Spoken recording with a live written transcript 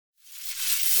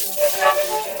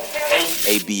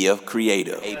ABF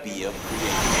Creative. ABF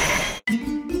Creative.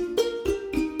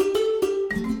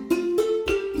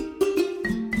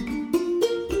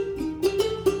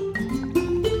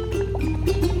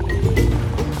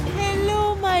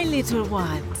 Hello, my little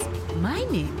ones. My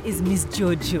name is Miss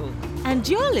Jojo, and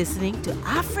you're listening to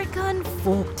African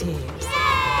Folktales.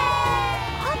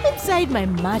 Hop inside my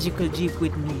magical jeep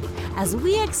with me as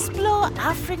we explore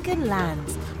African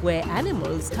lands where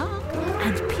animals talk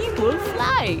and people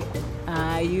fly.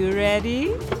 Are you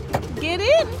ready? Get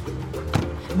in!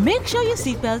 Make sure your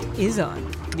seatbelt is on.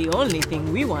 The only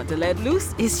thing we want to let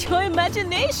loose is your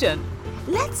imagination.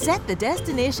 Let's set the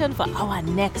destination for our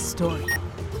next story.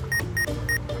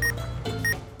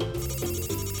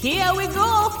 Here we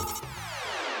go!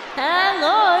 Hang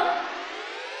on!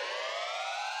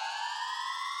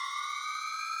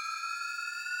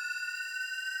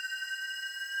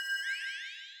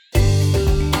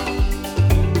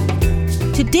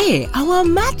 Today, our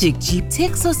magic jeep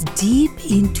takes us deep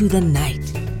into the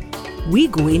night. We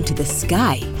go into the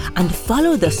sky and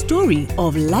follow the story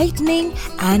of lightning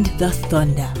and the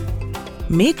thunder.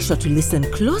 Make sure to listen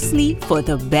closely for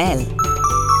the bell.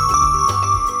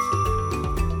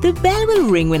 The bell will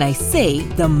ring when I say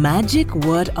the magic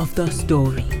word of the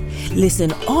story.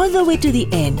 Listen all the way to the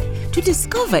end to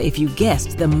discover if you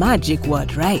guessed the magic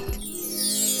word right.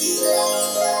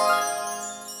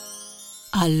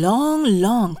 A long,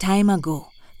 long time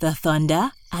ago, the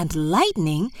thunder and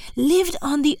lightning lived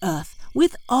on the earth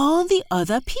with all the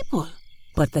other people.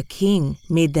 But the king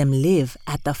made them live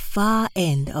at the far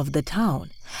end of the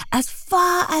town, as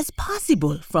far as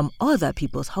possible from other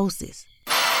people's houses.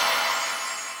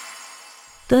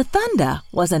 The thunder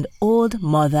was an old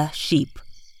mother sheep,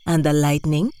 and the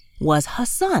lightning was her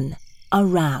son, a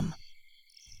ram.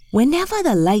 Whenever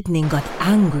the lightning got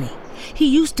angry, he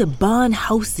used to burn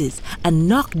houses and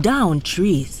knock down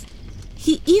trees.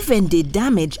 He even did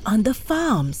damage on the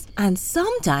farms and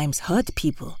sometimes hurt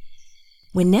people.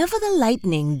 Whenever the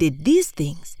lightning did these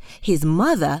things, his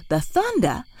mother, the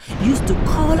thunder, used to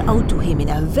call out to him in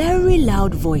a very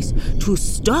loud voice to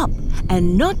stop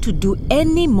and not to do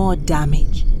any more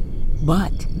damage.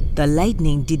 But the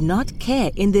lightning did not care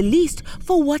in the least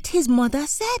for what his mother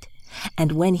said.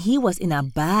 And when he was in a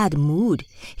bad mood,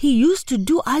 he used to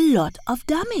do a lot of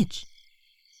damage.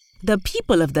 The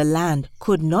people of the land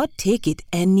could not take it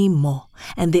anymore,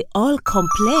 and they all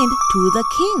complained to the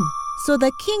king. So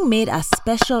the king made a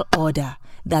special order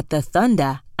that the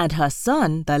thunder and her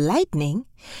son, the lightning,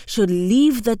 should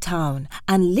leave the town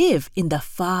and live in the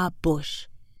far bush.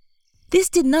 This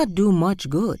did not do much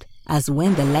good, as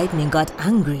when the lightning got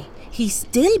angry, he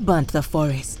still burnt the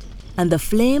forest. And the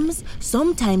flames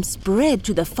sometimes spread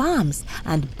to the farms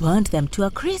and burnt them to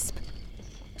a crisp.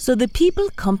 So the people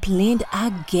complained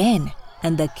again,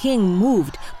 and the king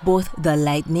moved both the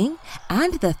lightning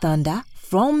and the thunder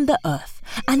from the earth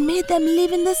and made them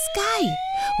live in the sky,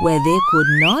 where they could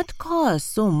not cause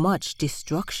so much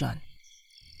destruction.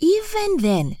 Even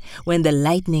then, when the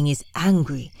lightning is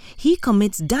angry, he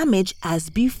commits damage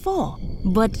as before.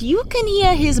 But you can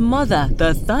hear his mother,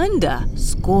 the thunder,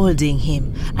 scolding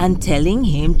him and telling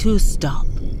him to stop.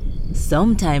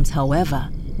 Sometimes, however,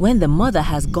 when the mother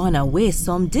has gone away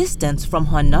some distance from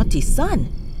her naughty son,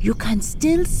 you can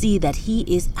still see that he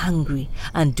is angry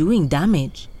and doing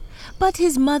damage. But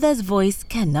his mother's voice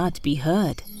cannot be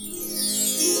heard.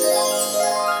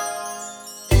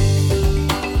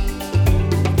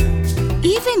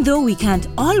 Even though we can't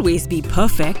always be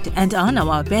perfect and on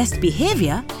our best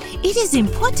behavior, it is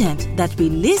important that we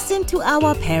listen to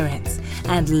our parents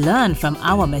and learn from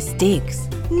our mistakes.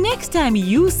 Next time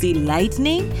you see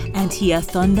lightning and hear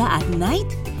thunder at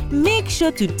night, make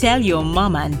sure to tell your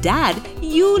mom and dad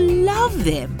you love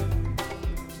them.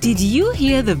 Did you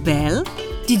hear the bell?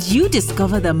 Did you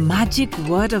discover the magic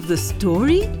word of the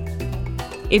story?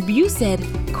 If you said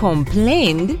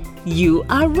complained, you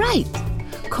are right.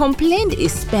 Complained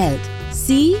is spelled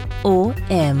C-O-M-P-L-A-I-N-E-D.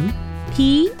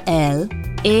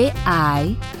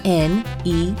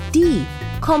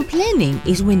 Complaining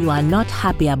is when you are not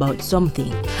happy about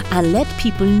something and let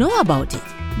people know about it.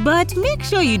 But make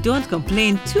sure you don't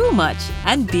complain too much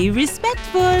and be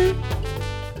respectful.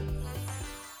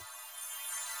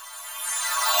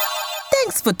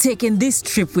 Thanks for taking this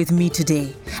trip with me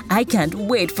today. I can't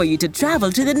wait for you to travel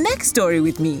to the next story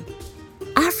with me.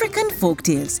 African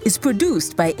Folktales is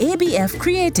produced by ABF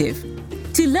Creative.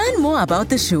 To learn more about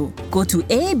the show, go to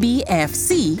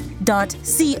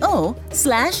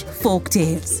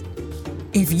abfc.co/folktales.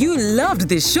 If you loved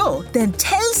this show, then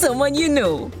tell someone you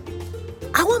know.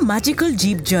 Our magical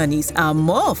Jeep journeys are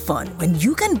more fun when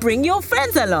you can bring your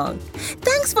friends along.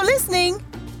 Thanks for listening.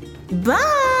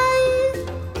 Bye!